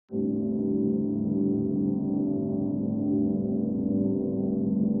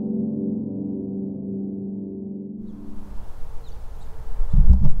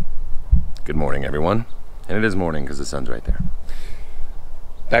morning, everyone. And it is morning because the sun's right there.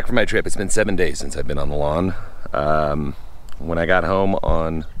 Back from my trip. It's been 7 days since I've been on the lawn. When I got home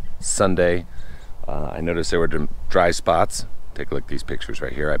on Sunday, I noticed there were dry spots. Take a look at these pictures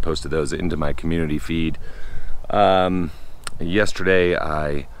right here. I posted those into my community feed. Yesterday,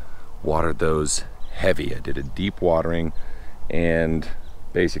 I watered those heavy. I did a deep watering and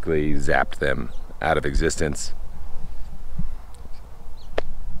basically zapped them out of existence.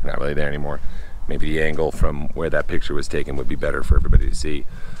 Not really there anymore. Maybe the angle from where that picture was taken would be better for everybody to see.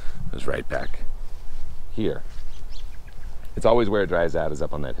 It was right back here. It's always where it dries out, is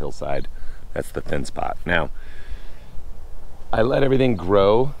up on that hillside. That's the thin spot. Now, I let everything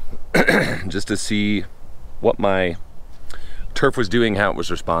grow just to see what my turf was doing, how it was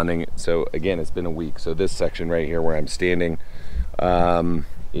responding. So again, it's been a week. So this section right here where I'm standing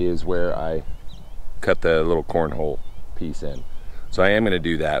is where I cut the little cornhole piece in. So I am going to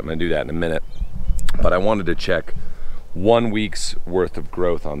do that. I'm going to do that in a minute. But I wanted to check 1 week's worth of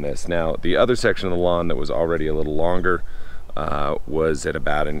growth on this. Now, the other section of the lawn that was already a little longer was at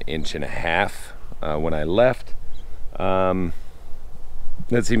about 1.5 inches when I left. That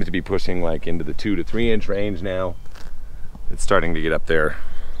seems to be pushing like into the 2 to 3 inch range now. It's starting to get up there,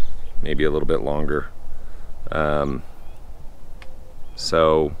 maybe a little bit longer.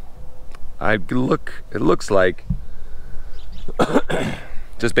 So it looks like,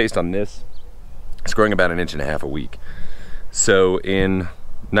 just based on this, it's growing about 1.5 inches a week. So in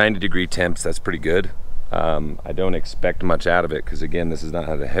 90-degree temps, that's pretty good. I don't expect much out of it because, again, this has not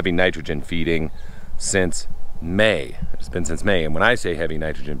had a heavy nitrogen feeding since May. It's been since May, and when I say heavy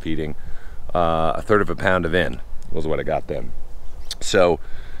nitrogen feeding, 1/3 of a pound of N was what I got then. So,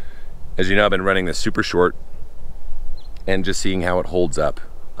 as you know, I've been running this super short and just seeing how it holds up,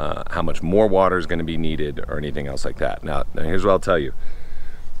 how much more water is going to be needed or anything else like that. Now here's what I'll tell you.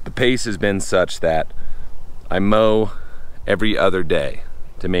 The pace has been such that I mow every other day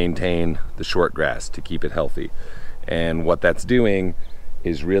to maintain the short grass, to keep it healthy. And what that's doing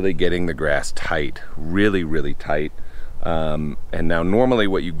is really getting the grass tight, really, really tight. And now normally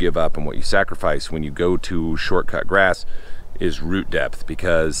what you give up and what you sacrifice when you go to shortcut grass is root depth,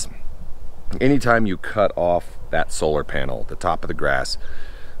 because anytime you cut off that solar panel, the top of the grass,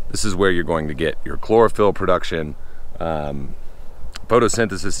 this is where you're going to get your chlorophyll production,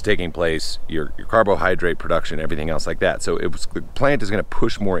 photosynthesis is taking place, your carbohydrate production, everything else like that. So the plant is going to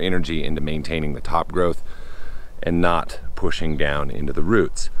push more energy into maintaining the top growth and not pushing down into the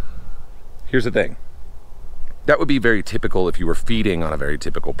roots. Here's the thing. That would be very typical if you were feeding on a very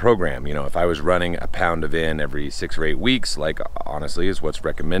typical program. You know, if I was running a pound of N every 6 or 8 weeks, like honestly is what's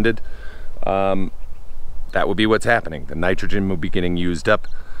recommended, that would be what's happening. The nitrogen would be getting used up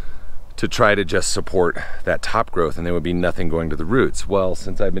to try to just support that top growth, and there would be nothing going to the roots. Well,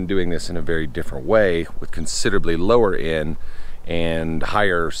 since I've been doing this in a very different way with considerably lower N and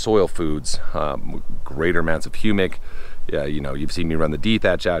higher soil foods, greater amounts of humic, you know, you've seen me run the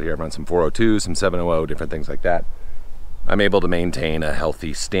d-Thatch out here. I've run some 402, some 700, different things like that. I'm able to maintain a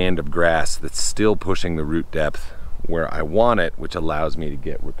healthy stand of grass that's still pushing the root depth where I want it, which allows me to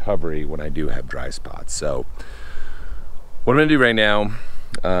get recovery when I do have dry spots. So what I'm gonna do right now,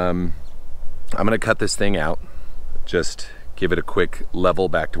 I'm gonna cut this thing out, just give it a quick level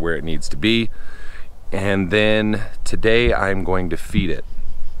back to where it needs to be. And then today I'm going to feed it.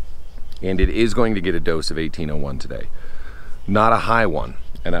 And it is going to get a dose of 1801 today. Not a high one.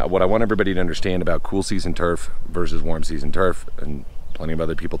 And what I want everybody to understand about cool season turf versus warm season turf, and plenty of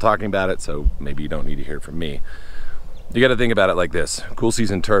other people talking about it, so maybe you don't need to hear it from me. You gotta think about it like this. Cool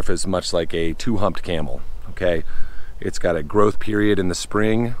season turf is much like a 2-humped camel, okay? It's got a growth period in the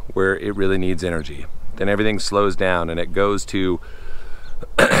spring where it really needs energy. Then everything slows down and it goes to,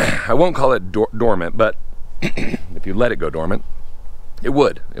 I won't call it dormant, but if you let it go dormant, it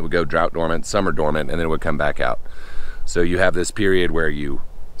would go drought dormant, summer dormant, and then it would come back out. So you have this period where you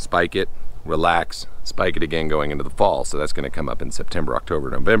spike it, relax, spike it again going into the fall. So that's gonna come up in September, October,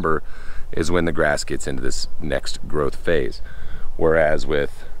 November is when the grass gets into this next growth phase. Whereas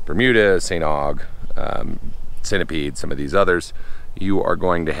with Bermuda, St. Aug, Centipede, some of these others, you are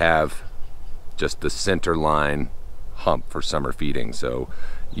going to have just the center line hump for summer feeding. So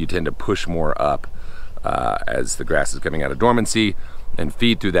you tend to push more up as the grass is coming out of dormancy and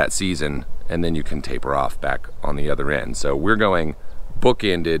feed through that season, and then you can taper off back on the other end. So we're going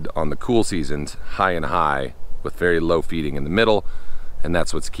bookended on the cool seasons, high and high, with very low feeding in the middle, and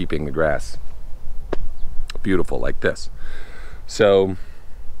that's what's keeping the grass beautiful like this. So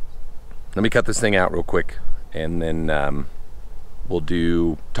let me cut this thing out real quick, and then we'll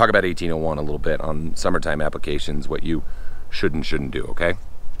talk about 1801 a little bit on summertime applications, what you should and shouldn't do, okay?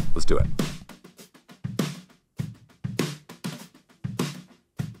 Let's do it.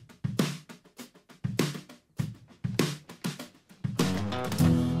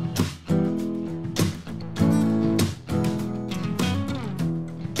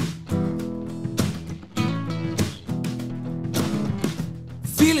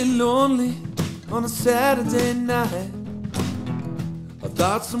 Feeling lonely on a Saturday night. I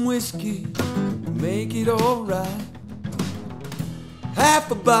thought some whiskey would make it alright.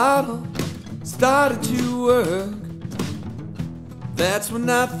 Half a bottle started to work. That's when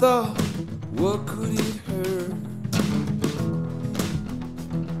I thought, what could it hurt?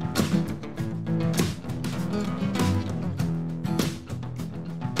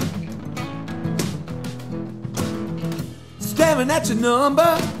 Staring at your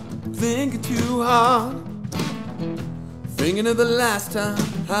number, thinking too hard, thinking of the last time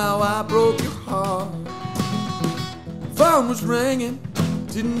how I broke your heart. Phone was ringing,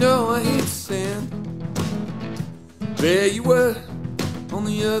 didn't know I hit send. There you were on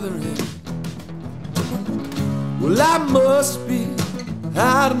the other end. Well, I must be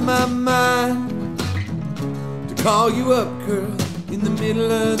out of my mind to call you up, girl, in the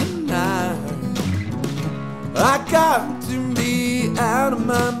middle of the night. I got to be out of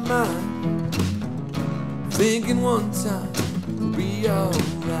my mind, thinking one time will be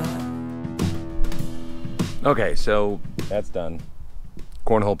alright. Okay, so that's done.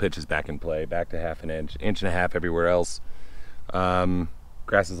 Cornhole pitch is back in play, back to half an inch, inch and a half everywhere else.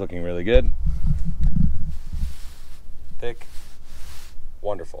 Grass is looking really good. Thick,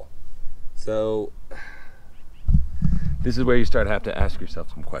 wonderful. So this is where you start to have to ask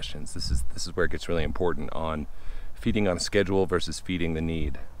yourself some questions. This is where it gets really important on feeding on schedule versus feeding the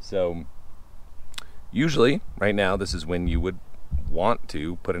need. So usually right now this is when you would want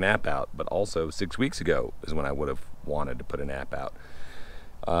to put an app out, but also 6 weeks ago is when I would have wanted to put an app out.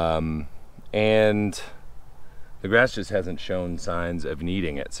 And the grass just hasn't shown signs of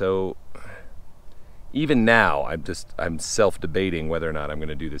needing it. So even now I'm self-debating whether or not I'm going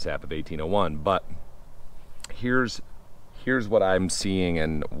to do this app of 1801, but here's what I'm seeing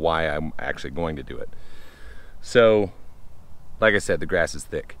and why I'm actually going to do it. So, like I said, the grass is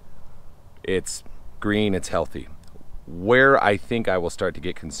thick. It's green, it's healthy. Where I think I will start to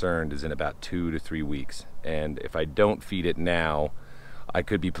get concerned is in about 2 to 3 weeks. And if I don't feed it now, I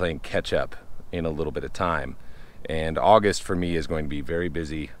could be playing catch up in a little bit of time. And August for me is going to be very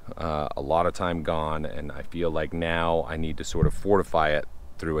busy, a lot of time gone, and I feel like now I need to sort of fortify it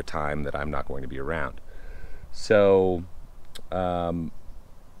through a time that I'm not going to be around. So I'm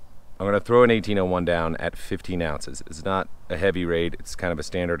going to throw an 1801 down at 15 ounces. It's not a heavy rate, it's kind of a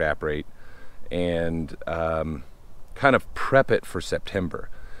standard app rate, and kind of prep it for September,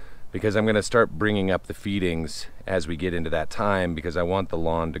 because I'm going to start bringing up the feedings as we get into that time, because I want the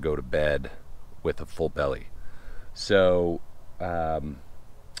lawn to go to bed with a full belly. So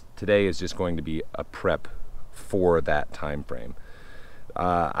today is just going to be a prep for that time frame.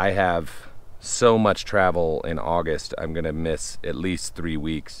 I have so much travel in August, I'm going to miss at least 3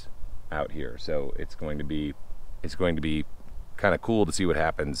 weeks out here. So it's going to be kind of cool to see what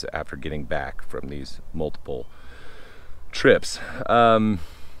happens after getting back from these multiple trips.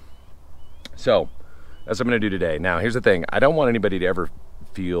 So that's what I'm going to do today. Now, here's the thing. I don't want anybody to ever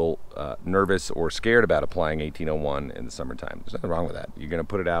feel nervous or scared about applying 1801 in the summertime. There's nothing wrong with that. You're going to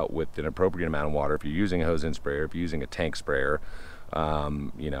put it out with an appropriate amount of water. If you're using a hose-in sprayer, if you're using a tank sprayer,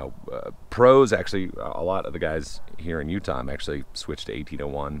 pros, actually, a lot of the guys here in Utah actually switched to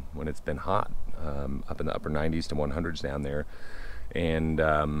 1801 when it's been hot, up in the upper 90s to 100s down there. And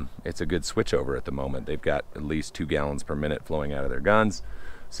it's a good switch over at the moment. They've got at least 2 gallons per minute flowing out of their guns.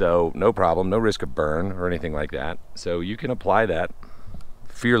 So no problem, no risk of burn or anything like that. So you can apply that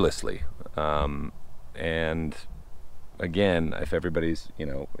fearlessly. And again, if everybody's,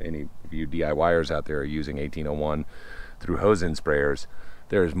 any of you DIYers out there are using 1801 through hose-in sprayers,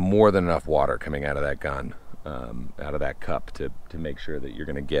 there's more than enough water coming out of that gun, out of that cup to make sure that you're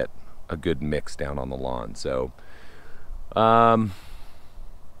going to get a good mix down on the lawn. So I'm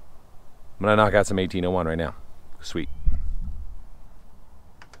going to knock out some 1801 right now. Sweet.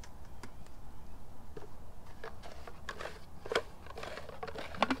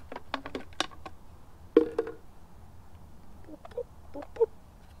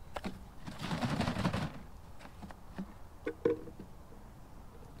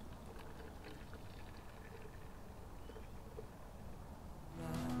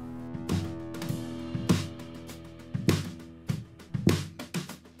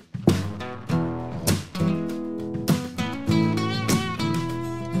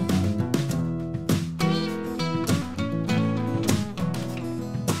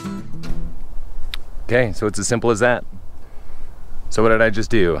 Okay, so it's as simple as that. So what did I just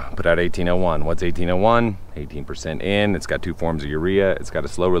do? Put out 1801. What's 1801? 18% in. It's got 2 forms of urea. It's got a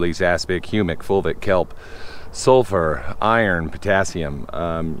slow release aspic, humic, fulvic, kelp, sulfur, iron, potassium.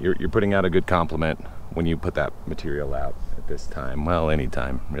 You're putting out a good complement when you put that material out at this time. Well,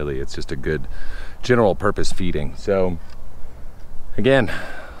 anytime, really. It's just a good general purpose feeding. So, again,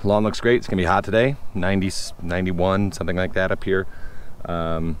 lawn looks great. It's gonna be hot today, 90s, 91, something like that up here.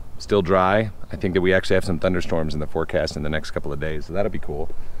 Still dry. I think that we actually have some thunderstorms in the forecast in the next couple of days, so that'll be cool.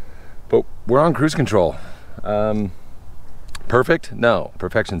 But we're on cruise control. Perfect? No,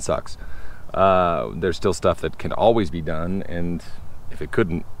 perfection sucks. There's still stuff that can always be done, and if it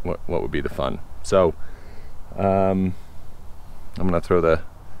couldn't, what would be the fun? So, I'm gonna throw the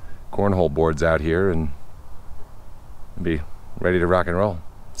cornhole boards out here and be ready to rock and roll.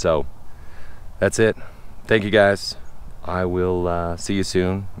 So, that's it. Thank you guys. I will see you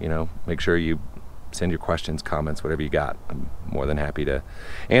soon. You know, make sure you send your questions, comments, whatever you got. I'm more than happy to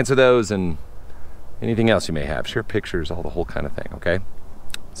answer those, and anything else you may have. Share pictures, all the whole kind of thing, okay?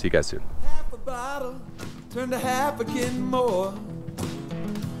 See you guys soon. Half a bottle turned to half again more.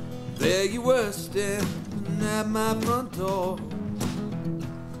 There you were standing at my front door.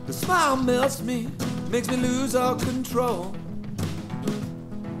 The smile melts me, makes me lose all control.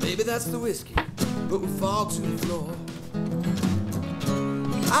 Maybe that's the whiskey, but we fall to the floor.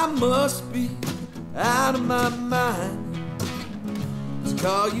 I must be out of my mind to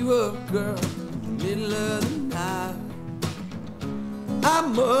call you up, girl, in the middle of the night. I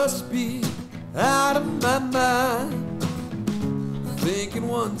must be out of my mind, thinking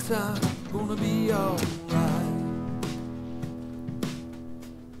one time gonna be alright.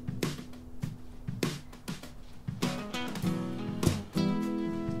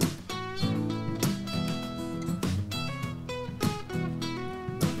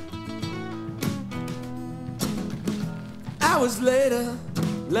 Hours later,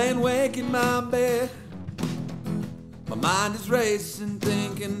 laying awake in my bed, my mind is racing,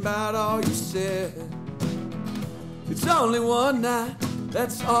 thinking about all you said. It's only one night,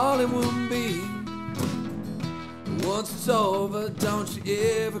 that's all it will be. But once it's over, don't you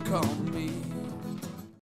ever call me.